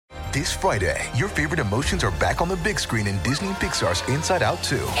This Friday, your favorite emotions are back on the big screen in Disney and Pixar's Inside Out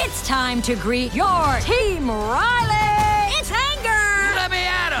 2. It's time to greet your Team Riley. It's anger. Let me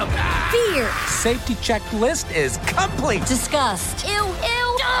at him. Fear. Safety checklist is complete. Disgust. Ew.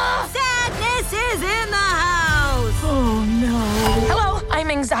 Sadness is in the house. Oh, no. Hello, I'm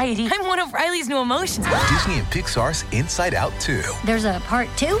anxiety. I'm one of Riley's new emotions. Disney and Pixar's Inside Out 2. There's a part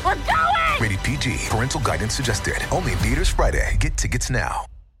 2? We're going! Rated PG. Parental guidance suggested. Only in theaters Friday. Get tickets now.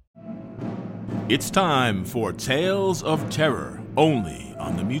 It's time for Tales of Terror, only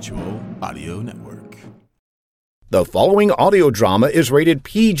on the Mutual Audio Network. The following audio drama is rated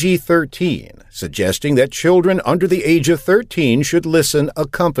PG-13, suggesting that children under the age of 13 should listen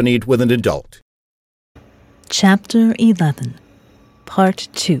accompanied with an adult. Chapter 11, Part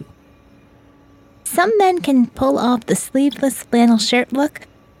 2. Some men can pull off the sleeveless flannel shirt look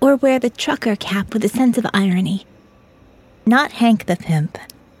or wear the trucker cap with a sense of irony. Not Hank the pimp.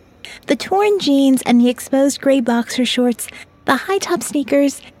 The torn jeans and the exposed gray boxer shorts, the high-top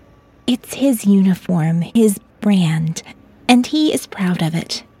sneakers, it's his uniform, his brand, and he is proud of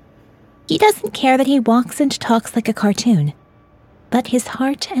it. He doesn't care that he walks and talks like a cartoon, but his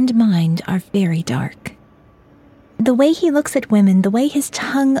heart and mind are very dark. The way he looks at women, the way his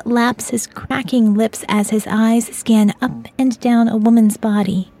tongue laps his cracking lips as his eyes scan up and down a woman's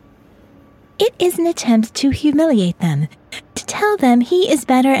body. It is an attempt to humiliate them, to tell them he is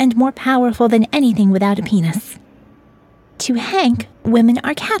better and more powerful than anything without a penis. To Hank, women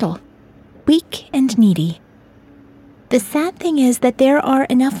are cattle, weak and needy. The sad thing is that there are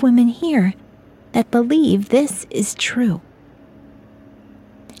enough women here that believe this is true.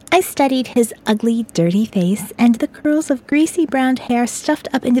 I studied his ugly, dirty face and the curls of greasy brown hair stuffed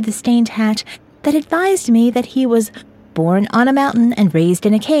up into the stained hat that advised me that he was born on a mountain and raised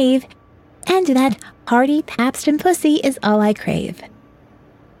in a cave, and that hearty Pabst and pussy is all I crave.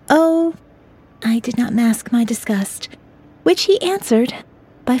 Oh, I did not mask my disgust, which he answered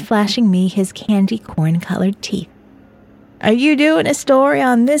by flashing me his candy corn-colored teeth. Are you doing a story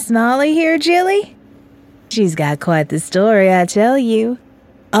on Miss Molly here, Jilly? She's got quite the story, I tell you.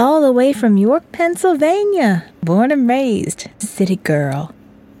 All the way from York, Pennsylvania, born and raised, city girl.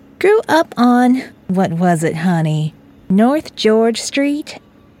 Grew up on, what was it, honey? North George Street?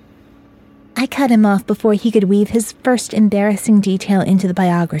 I cut him off before he could weave his first embarrassing detail into the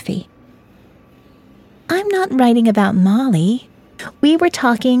biography. I'm not writing about Molly. We were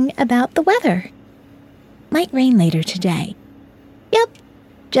talking about the weather. Might rain later today. Yep,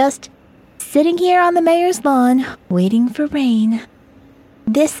 just sitting here on the mayor's lawn, waiting for rain.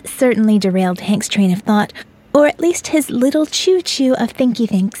 This certainly derailed Hank's train of thought, or at least his little choo-choo of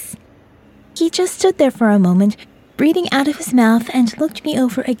thinky-thinks. He just stood there for a moment, breathing out of his mouth, and looked me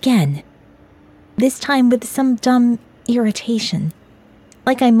over again. This time with some dumb irritation,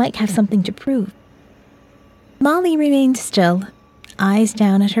 like I might have something to prove. Molly remained still, eyes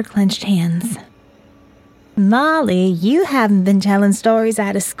down at her clenched hands. Molly, you haven't been telling stories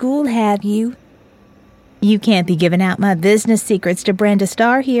out of school, have you? You can't be giving out my business secrets to Brenda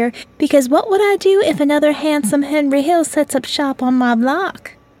Starr here, because what would I do if another handsome Henry Hill sets up shop on my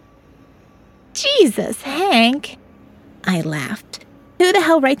block? Jesus, Hank! I laughed. Who the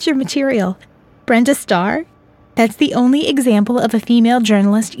hell writes your material? Brenda Starr? That's the only example of a female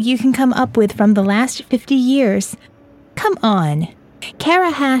journalist you can come up with from the last 50 years. Come on.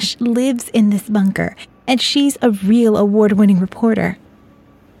 Kara Hash lives in this bunker, and she's a real award-winning reporter.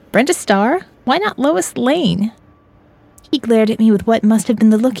 Brenda Starr? Why not Lois Lane? He glared at me with what must have been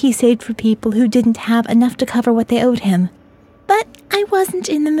the look he saved for people who didn't have enough to cover what they owed him. But I wasn't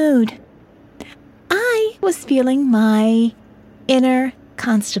in the mood. I was feeling my inner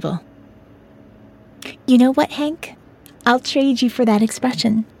constable. You know what, Hank? I'll trade you for that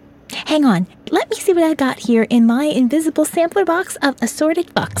expression. Hang on, let me see what I've got here in my invisible sampler box of assorted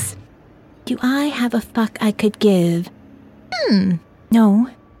fucks. Do I have a fuck I could give?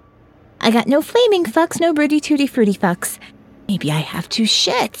 No. I got no flaming fucks, no broody-tooty-fruity fucks. Maybe I have 2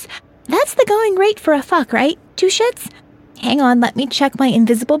 shits. That's the going rate for a fuck, right? 2 shits? Hang on, let me check my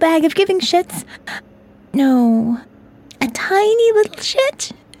invisible bag of giving shits. No. A tiny little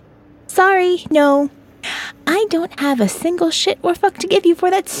shit? Sorry, no. I don't have a single shit or fuck to give you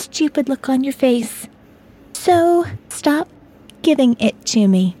for that stupid look on your face. So, stop giving it to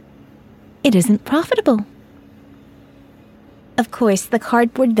me. It isn't profitable. Of course, the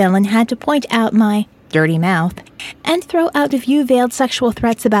cardboard villain had to point out my dirty mouth and throw out a few veiled sexual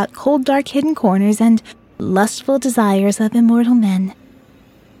threats about cold, dark, hidden corners and lustful desires of immortal men.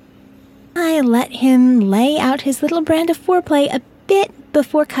 I let him lay out his little brand of foreplay a bit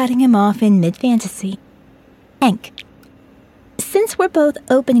before cutting him off in mid-fantasy. Hank, since we're both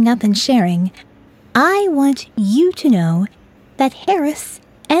opening up and sharing, I want you to know that Harris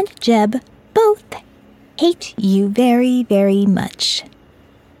and Jeb both hate you very, very much.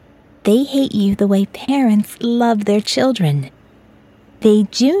 They hate you the way parents love their children. They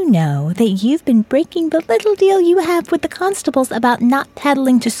do know that you've been breaking the little deal you have with the constables about not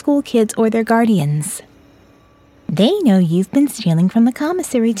peddling to school kids or their guardians. They know you've been stealing from the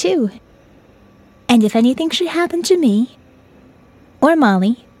commissary, too. And if anything should happen to me, or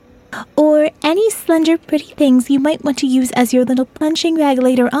Molly, or any slender, pretty things you might want to use as your little punching bag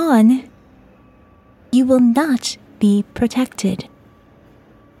later on, you will not be protected.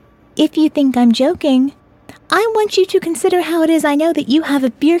 If you think I'm joking, I want you to consider how it is I know that you have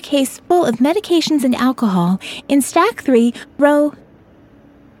a beer case full of medications and alcohol in Stack 3, row...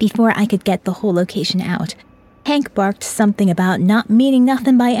 Before I could get the whole location out, Hank barked something about not meaning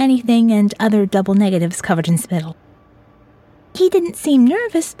nothing by anything and other double negatives covered in spittle. He didn't seem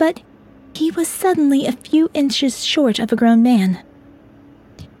nervous, but he was suddenly a few inches short of a grown man.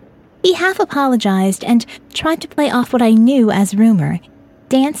 He half apologized and tried to play off what I knew as rumor,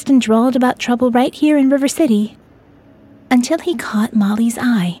 danced and drawled about trouble right here in River City, until he caught Molly's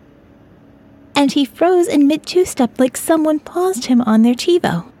eye. And he froze in mid-two-step like someone paused him on their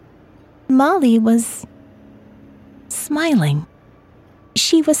TiVo. Molly was smiling.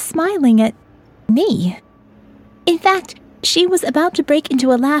 She was smiling at me. In fact, she was about to break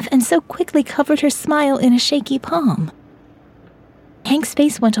into a laugh and so quickly covered her smile in a shaky palm. Hank's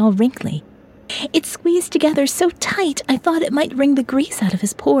face went all wrinkly. It squeezed together so tight I thought it might wring the grease out of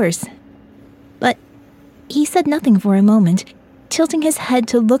his pores. But he said nothing for a moment, tilting his head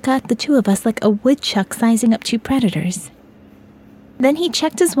to look at the two of us like a woodchuck sizing up two predators. Then he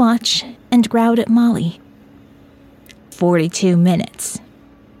checked his watch and growled at Molly. 42 minutes.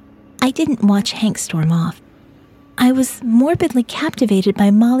 I didn't watch Hank storm off. I was morbidly captivated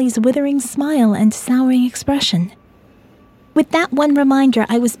by Molly's withering smile and souring expression. With that one reminder,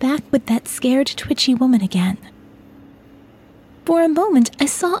 I was back with that scared, twitchy woman again. For a moment, I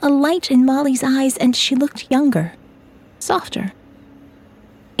saw a light in Molly's eyes, and she looked younger, softer.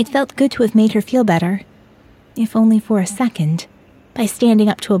 It felt good to have made her feel better, if only for a second, by standing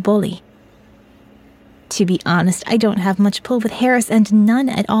up to a bully. To be honest, I don't have much pull with Harris and none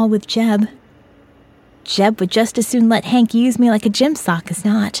at all with Jeb. Jeb would just as soon let Hank use me like a gym sock as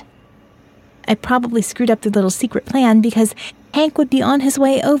not. I probably screwed up their little secret plan because Hank would be on his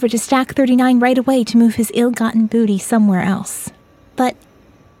way over to Stack 39 right away to move his ill-gotten booty somewhere else. But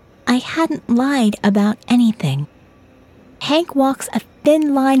I hadn't lied about anything. Hank walks a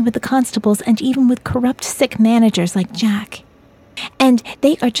thin line with the constables and even with corrupt, sick managers like Jack. And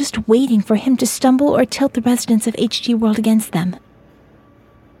they are just waiting for him to stumble or tilt the residents of HG World against them.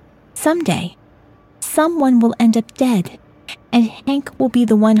 Someday, someone will end up dead, and Hank will be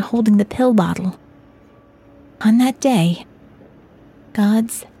the one holding the pill bottle. On that day,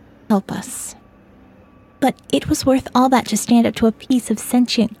 God's help us. But it was worth all that to stand up to a piece of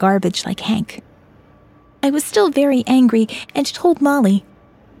sentient garbage like Hank. I was still very angry and told Molly,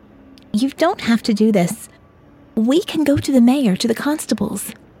 "You don't have to do this. We can go to the mayor, to the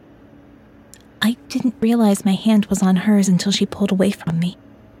constables." I didn't realize my hand was on hers until she pulled away from me.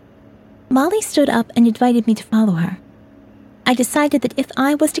 Molly stood up and invited me to follow her. I decided that if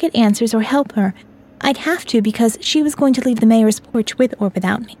I was to get answers or help her, I'd have to because she was going to leave the mayor's porch with or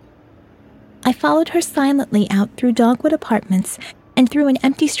without me. I followed her silently out through Dogwood Apartments and through an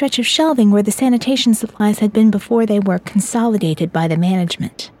empty stretch of shelving where the sanitation supplies had been before they were consolidated by the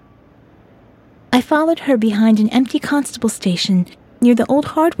management. I followed her behind an empty constable station near the old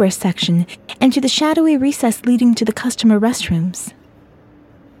hardware section and to the shadowy recess leading to the customer restrooms.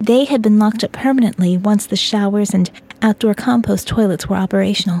 They had been locked up permanently once the showers and outdoor compost toilets were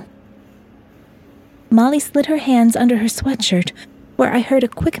operational. Molly slid her hands under her sweatshirt, where I heard a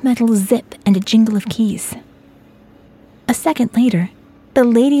quick metal zip and a jingle of keys. A second later, the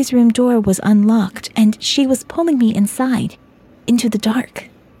ladies' room door was unlocked, and she was pulling me inside, into the dark.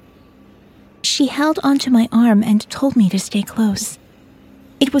 She held onto my arm and told me to stay close.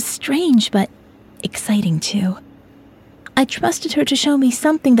 It was strange, but exciting too. I trusted her to show me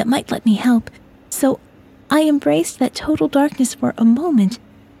something that might let me help, so I embraced that total darkness for a moment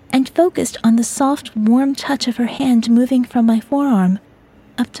and focused on the soft, warm touch of her hand moving from my forearm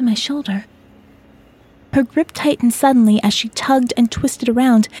up to my shoulder. Her grip tightened suddenly as she tugged and twisted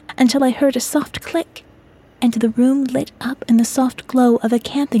around until I heard a soft click, and the room lit up in the soft glow of a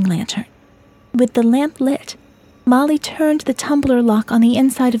camping lantern. With the lamp lit, Molly turned the tumbler lock on the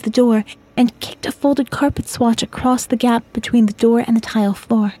inside of the door and kicked a folded carpet swatch across the gap between the door and the tile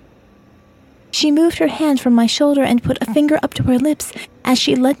floor. She moved her hand from my shoulder and put a finger up to her lips as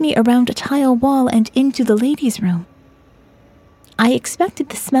she led me around a tile wall and into the ladies' room. I expected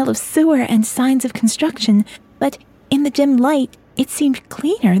the smell of sewer and signs of construction, but in the dim light, it seemed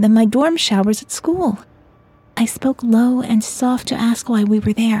cleaner than my dorm showers at school. I spoke low and soft to ask why we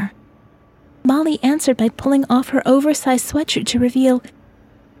were there. Molly answered by pulling off her oversized sweatshirt to reveal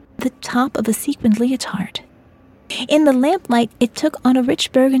the top of a sequined leotard. In the lamplight, it took on a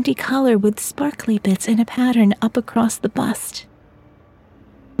rich burgundy color with sparkly bits in a pattern up across the bust.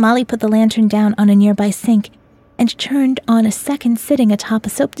 Molly put the lantern down on a nearby sink and turned on a second sitting atop a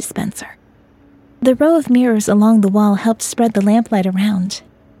soap dispenser. The row of mirrors along the wall helped spread the lamplight around.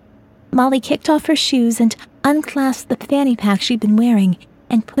 Molly kicked off her shoes and unclasped the fanny pack she'd been wearing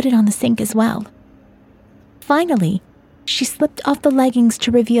and put it on the sink as well. Finally, she slipped off the leggings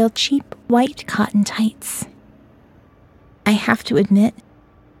to reveal cheap white cotton tights. I have to admit,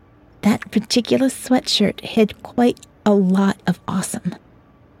 that ridiculous sweatshirt hid quite a lot of awesome.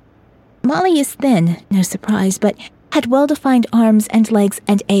 Molly is thin, no surprise, but had well-defined arms and legs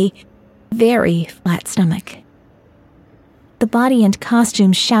and a very flat stomach. The body and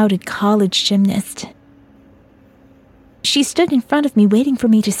costume shouted college gymnast. She stood in front of me waiting for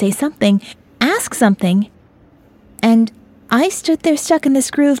me to say something, ask something, and I stood there stuck in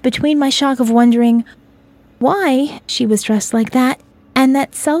this groove between my shock of wondering why she was dressed like that and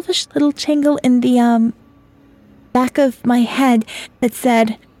that selfish little tingle in the, back of my head that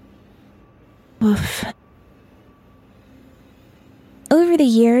said, oof. Over the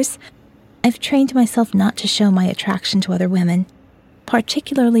years, I've trained myself not to show my attraction to other women,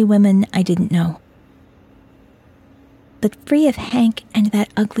 particularly women I didn't know. But free of Hank and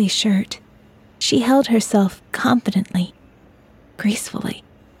that ugly shirt, she held herself confidently, gracefully.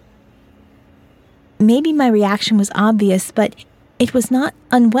 Maybe my reaction was obvious, but it was not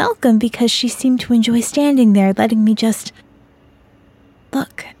unwelcome because she seemed to enjoy standing there, letting me just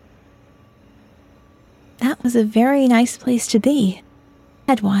look. That was a very nice place to be,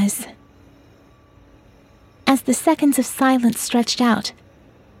 headwise. As the seconds of silence stretched out,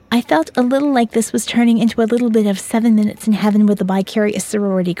 I felt a little like this was turning into a little bit of 7 Minutes in Heaven with the Vicarious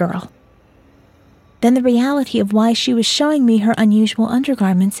Sorority Girl. Then the reality of why she was showing me her unusual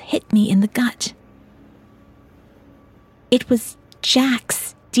undergarments hit me in the gut. It was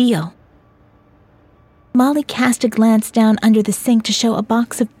Jack's deal. Molly cast a glance down under the sink to show a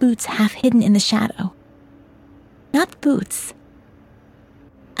box of boots half hidden in the shadow. Not boots.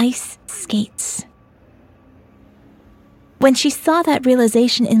 Ice skates. When she saw that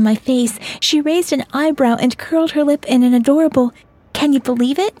realization in my face, she raised an eyebrow and curled her lip in an adorable, "Can you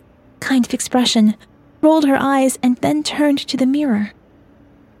believe it?" kind of expression, rolled her eyes, and then turned to the mirror.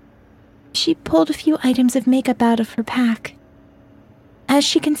 She pulled a few items of makeup out of her pack. As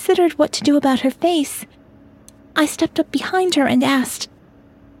she considered what to do about her face, I stepped up behind her and asked,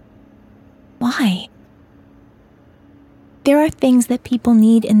 "Why?" There are things that people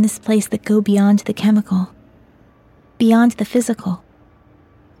need in this place that go beyond the chemical, beyond the physical.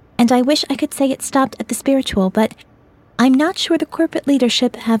 And I wish I could say it stopped at the spiritual, but I'm not sure the corporate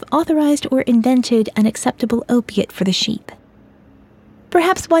leadership have authorized or invented an acceptable opiate for the sheep.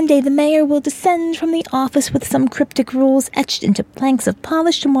 Perhaps one day the mayor will descend from the office with some cryptic rules etched into planks of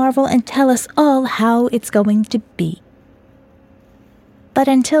polished marble and tell us all how it's going to be. But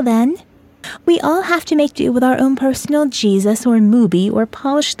until then, we all have to make do with our own personal Jesus or Mooby or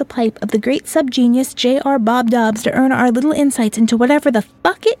polish the pipe of the great subgenius J.R. Bob Dobbs to earn our little insights into whatever the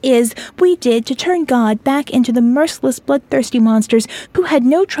fuck it is we did to turn God back into the merciless, bloodthirsty monsters who had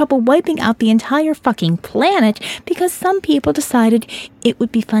no trouble wiping out the entire fucking planet because some people decided it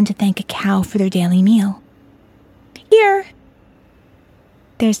would be fun to thank a cow for their daily meal. Here,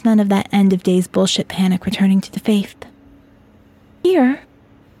 there's none of that end-of-days bullshit panic returning to the faith. Here,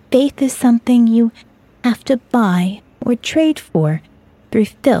 faith is something you have to buy or trade for through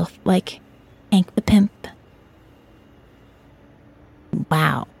filth like Hank the Pimp.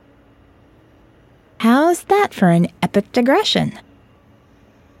 Wow. How's that for an epic digression?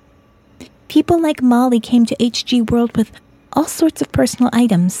 People like Molly came to HG World with all sorts of personal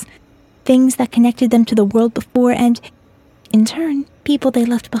items, things that connected them to the world before and, in turn, people they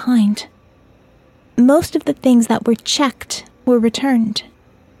left behind. Most of the things that were checked were returned.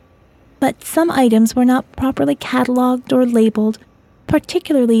 But some items were not properly cataloged or labeled,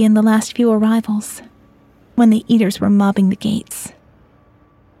 particularly in the last few arrivals, when the eaters were mobbing the gates.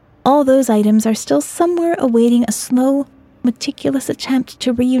 All those items are still somewhere awaiting a slow, meticulous attempt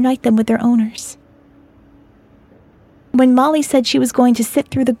to reunite them with their owners. When Molly said she was going to sit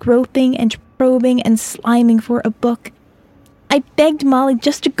through the groping and probing and sliming for a book, I begged Molly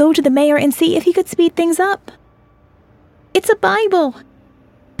just to go to the mayor and see if he could speed things up. It's a Bible.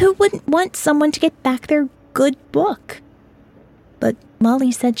 Who wouldn't want someone to get back their good book? But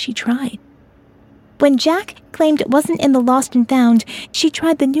Molly said she tried. When Jack claimed it wasn't in the Lost and Found, she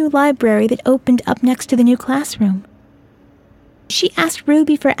tried the new library that opened up next to the new classroom. She asked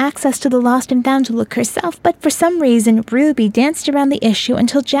Ruby for access to the Lost and Found to look herself, but for some reason, Ruby danced around the issue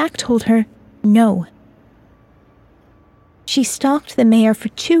until Jack told her no. She stalked the mayor for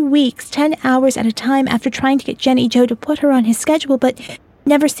 2 weeks, 10 hours at a time after trying to get Jenny Jo to put her on his schedule, but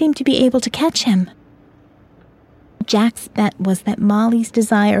never seemed to be able to catch him. Jack's bet was that Molly's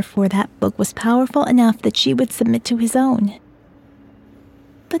desire for that book was powerful enough that she would submit to his own.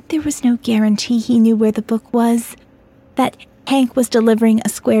 But there was no guarantee he knew where the book was, that Hank was delivering a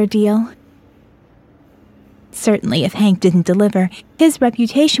square deal. Certainly, if Hank didn't deliver, his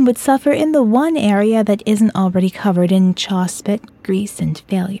reputation would suffer in the one area that isn't already covered in chaw spit, grease, and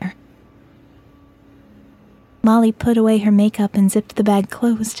failure. Molly put away her makeup and zipped the bag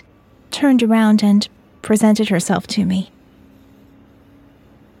closed, turned around, and presented herself to me.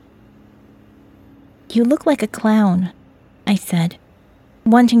 "You look like a clown," I said,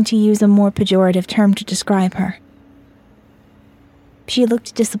 wanting to use a more pejorative term to describe her. She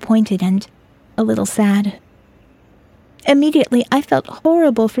looked disappointed and a little sad. Immediately, I felt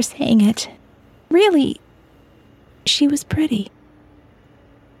horrible for saying it. Really, she was pretty.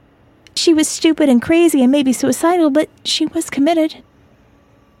 She was stupid and crazy and maybe suicidal, but she was committed.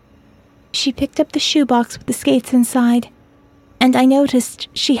 She picked up the shoebox with the skates inside, and I noticed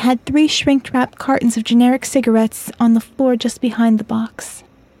she had 3 shrink-wrapped cartons of generic cigarettes on the floor just behind the box.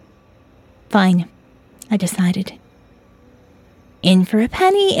 Fine, I decided. In for a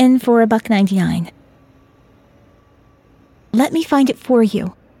penny, in for $1.99. "Let me find it for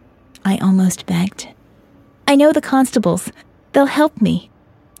you," I almost begged. "I know the constables. They'll help me.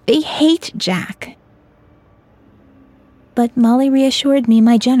 They hate Jack." But Molly reassured me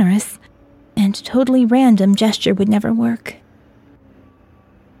my generous and totally random gesture would never work.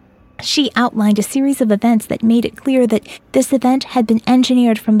 She outlined a series of events that made it clear that this event had been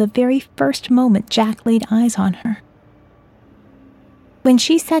engineered from the very first moment Jack laid eyes on her. When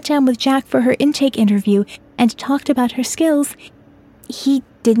she sat down with Jack for her intake interview and talked about her skills, he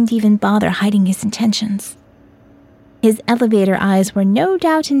didn't even bother hiding his intentions. His elevator eyes were no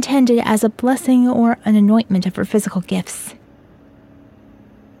doubt intended as a blessing or an anointment of her physical gifts.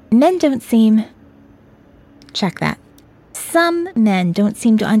 Men don't seem... Check that. Some men don't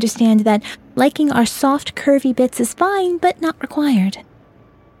seem to understand that liking our soft, curvy bits is fine, but not required.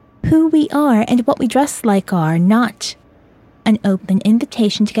 Who we are and what we dress like are not an open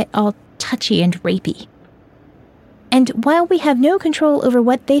invitation to get all touchy and rapey. And while we have no control over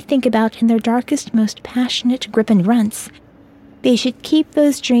what they think about in their darkest, most passionate grip and grunts, they should keep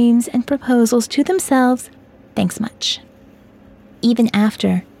those dreams and proposals to themselves, thanks much. Even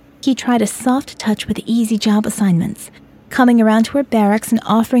after he tried a soft touch with easy job assignments, coming around to her barracks and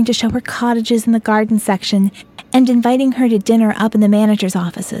offering to show her cottages in the garden section, and inviting her to dinner up in the manager's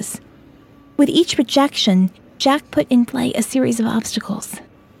offices. With each rejection, Jack put in play a series of obstacles.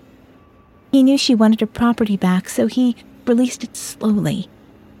 He knew she wanted her property back, so he released it slowly.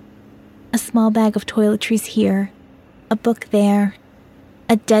 A small bag of toiletries here, a book there,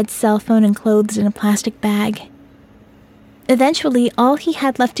 a dead cell phone enclosed in a plastic bag. Eventually, all he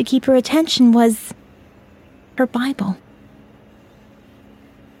had left to keep her attention was her Bible.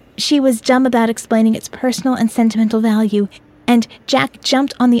 She was dumb about explaining its personal and sentimental value, and Jack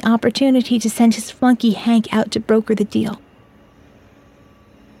jumped on the opportunity to send his flunky Hank out to broker the deal.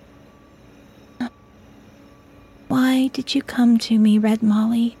 "Why did you come to me, Red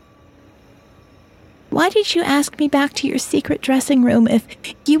Molly? Why did you ask me back to your secret dressing room if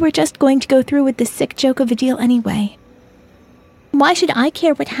you were just going to go through with this sick joke of a deal anyway? Why should I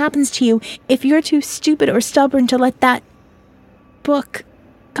care what happens to you if you're too stupid or stubborn to let that book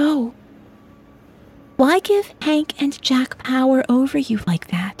go? Why give Hank and Jack power over you like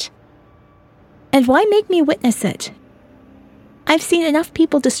that? And why make me witness it? I've seen enough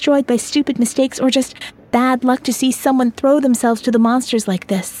people destroyed by stupid mistakes or just bad luck to see someone throw themselves to the monsters like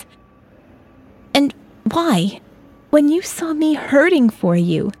this. And why, when you saw me hurting for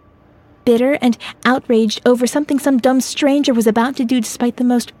you, bitter and outraged over something some dumb stranger was about to do despite the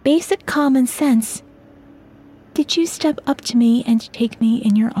most basic common sense, did you step up to me and take me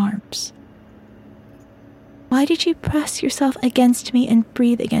in your arms? Why did you press yourself against me and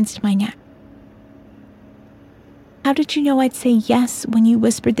breathe against my neck? How did you know I'd say yes when you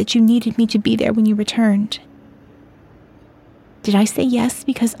whispered that you needed me to be there when you returned? Did I say yes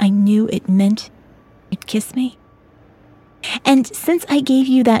because I knew it meant you'd kiss me? And since I gave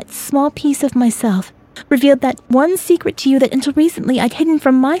you that small piece of myself, revealed that one secret to you that until recently I'd hidden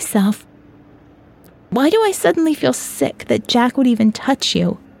from myself, why do I suddenly feel sick that Jack would even touch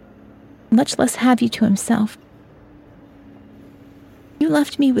you, much less have you to himself? You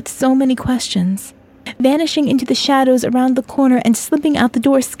left me with so many questions, vanishing into the shadows around the corner and slipping out the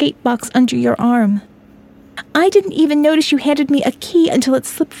door skate box under your arm. I didn't even notice you handed me a key until it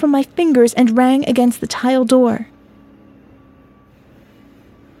slipped from my fingers and rang against the tile door.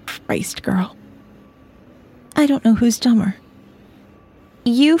 Christ, girl. I don't know who's dumber.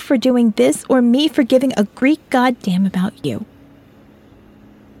 You for doing this or me for giving a Greek goddamn about you.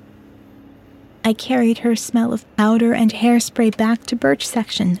 I carried her smell of powder and hairspray back to Birch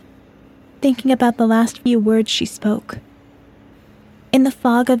section, thinking about the last few words she spoke. In the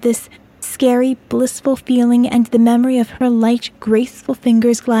fog of this scary, blissful feeling and the memory of her light, graceful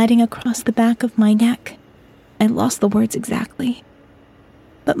fingers gliding across the back of my neck, I lost the words exactly.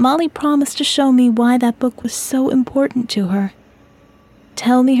 But Molly promised to show me why that book was so important to her.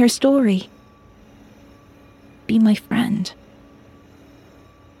 Tell me her story. Be my friend.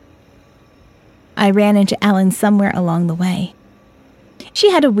 I ran into Ellen somewhere along the way. She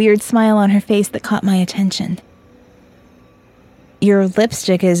had a weird smile on her face that caught my attention. Your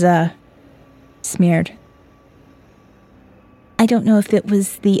lipstick is, smeared. I don't know if it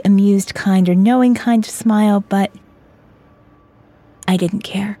was the amused kind or knowing kind of smile, but I didn't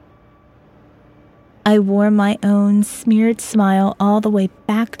care. I wore my own smeared smile all the way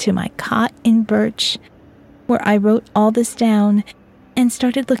back to my cot in Birch, where I wrote all this down and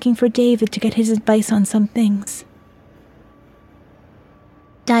started looking for David to get his advice on some things.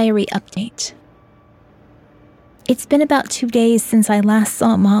 Diary update. It's been about 2 days since I last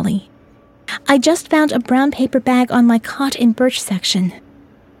saw Molly. I just found a brown paper bag on my cot in Birch section.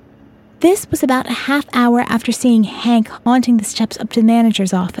 This was about a half hour after seeing Hank haunting the steps up to the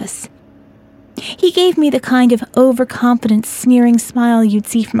manager's office. He gave me the kind of overconfident, sneering smile you'd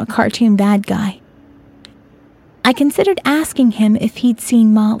see from a cartoon bad guy. I considered asking him if he'd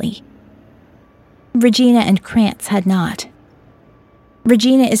seen Molly. Regina and Krantz had not.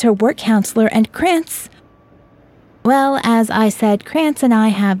 Regina is her work counselor, and Krantz... Well, as I said, Krantz and I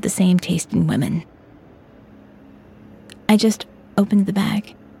have the same taste in women. I just opened the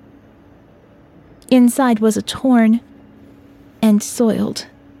bag. Inside was a torn and soiled,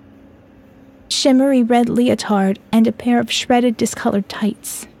 shimmery red leotard and a pair of shredded, discolored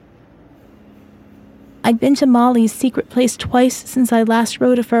tights. I'd been to Molly's secret place twice since I last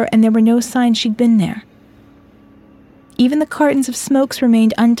wrote of her, and there were no signs she'd been there. Even the cartons of smokes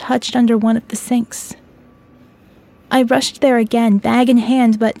remained untouched under one of the sinks. I rushed there again, bag in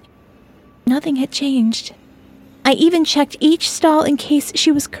hand, but nothing had changed. I even checked each stall in case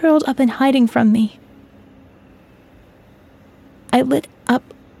she was curled up and hiding from me. I lit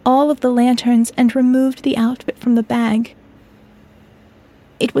up all of the lanterns and removed the outfit from the bag.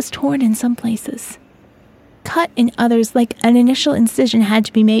 It was torn in some places, cut in others like an initial incision had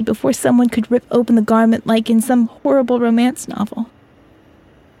to be made before someone could rip open the garment like in some horrible romance novel.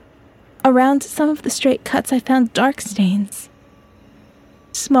 Around some of the straight cuts I found dark stains.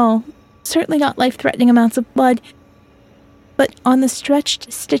 Small, certainly not life-threatening amounts of blood, but on the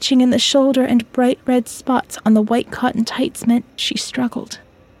stretched stitching in the shoulder and bright red spots on the white cotton tights meant she struggled.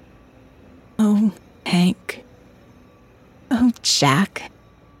 Oh, Hank. Oh, Jack.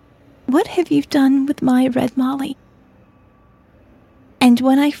 What have you done with my red Molly? And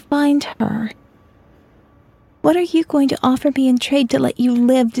when I find her, what are you going to offer me in trade to let you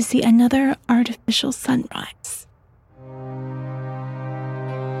live to see another artificial sunrise?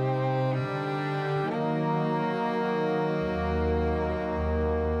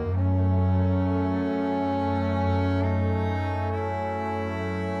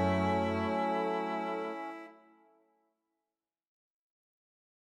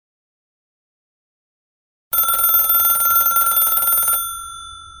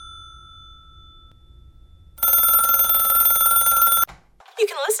 You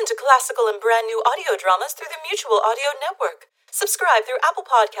can listen to classical and brand new audio dramas through the Mutual Audio Network. Subscribe through Apple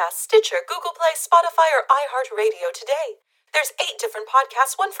Podcasts, Stitcher, Google Play, Spotify, or iHeartRadio today. There's 8 different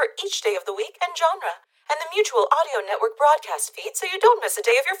podcasts, one for each day of the week and genre, and the Mutual Audio Network broadcast feed so you don't miss a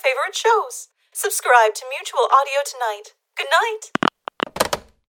day of your favorite shows. Subscribe to Mutual Audio tonight. Good night.